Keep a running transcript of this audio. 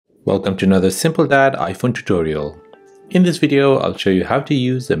Welcome to another Simple Dad iPhone tutorial. In this video, I'll show you how to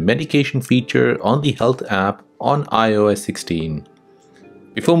use the medication feature on the Health app on iOS 16.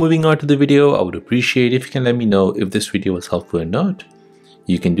 Before moving on to the video, I would appreciate if you can let me know if this video was helpful or not.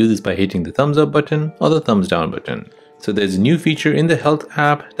 You can do this by hitting the thumbs up button or the thumbs down button. So there's a new feature in the Health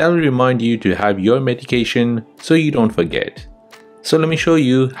app that will remind you to have your medication so you don't forget. So let me show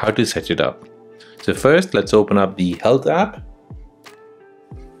you how to set it up. So first, let's open up the Health app.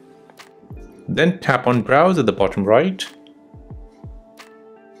 Then tap on Browse at the bottom right.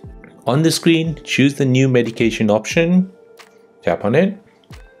 On the screen, choose the new medication option. Tap on it.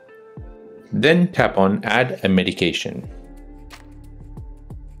 Then tap on Add a medication.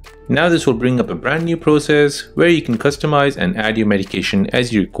 Now this will bring up a brand new process where you can customize and add your medication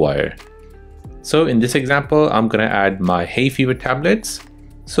as you require. So in this example, I'm going to add my hay fever tablets.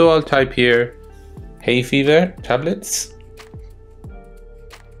 So I'll type here hay fever tablets.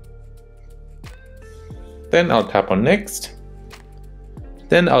 Then I'll tap on Next.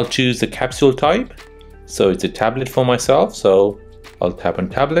 Then I'll choose the capsule type. So it's a tablet for myself, so I'll tap on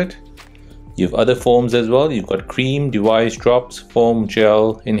tablet. You have other forms as well. You've got cream, device, drops, foam,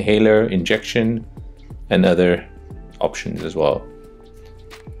 gel, inhaler, injection, and other options as well.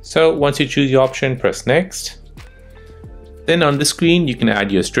 So once you choose your option, press Next. Then on the screen, you can add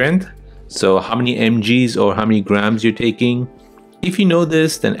your strength. So how many mgs or how many grams you're taking. If you know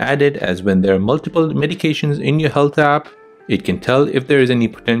this, then add it, as when there are multiple medications in your Health app, it can tell if there is any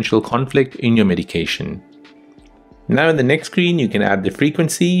potential conflict in your medication. Now in the next screen, you can add the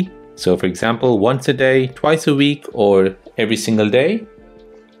frequency. So for example, once a day, twice a week, or every single day.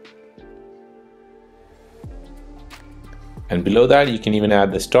 And below that, you can even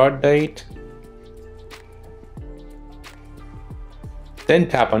add the start date. Then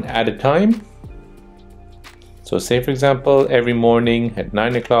tap on Add a time. So say for example, every morning at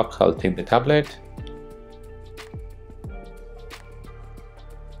 9 o'clock, I'll take the tablet.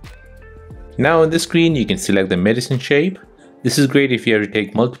 Now on the screen, you can select the medicine shape. This is great if you have to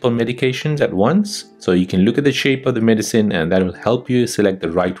take multiple medications at once. So you can look at the shape of the medicine and that will help you select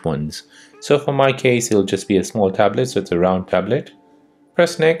the right ones. So for my case, it'll just be a small tablet, so it's a round tablet.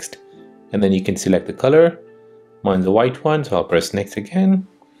 Press Next, and then you can select the color. Mine's a white one, so I'll press Next again.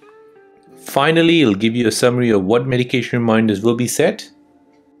 Finally, it'll give you a summary of what medication reminders will be set.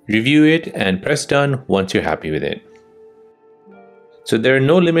 Review it and press Done once you're happy with it. So there are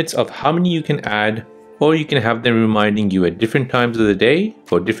no limits of how many you can add, or you can have them reminding you at different times of the day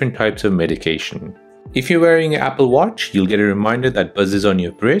for different types of medication. If you're wearing an Apple Watch, you'll get a reminder that buzzes on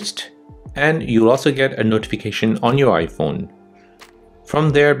your wrist, and you'll also get a notification on your iPhone.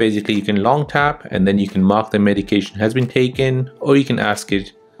 From there, basically you can long tap and then you can mark the medication has been taken, or you can ask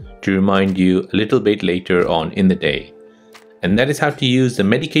it to remind you a little bit later on in the day. And that is how to use the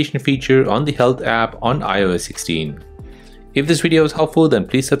medication feature on the Health app on iOS 16. If this video was helpful, then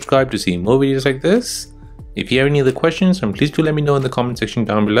please subscribe to see more videos like this. If you have any other questions, then please do let me know in the comment section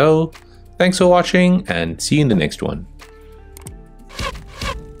down below. Thanks for watching and see you in the next one.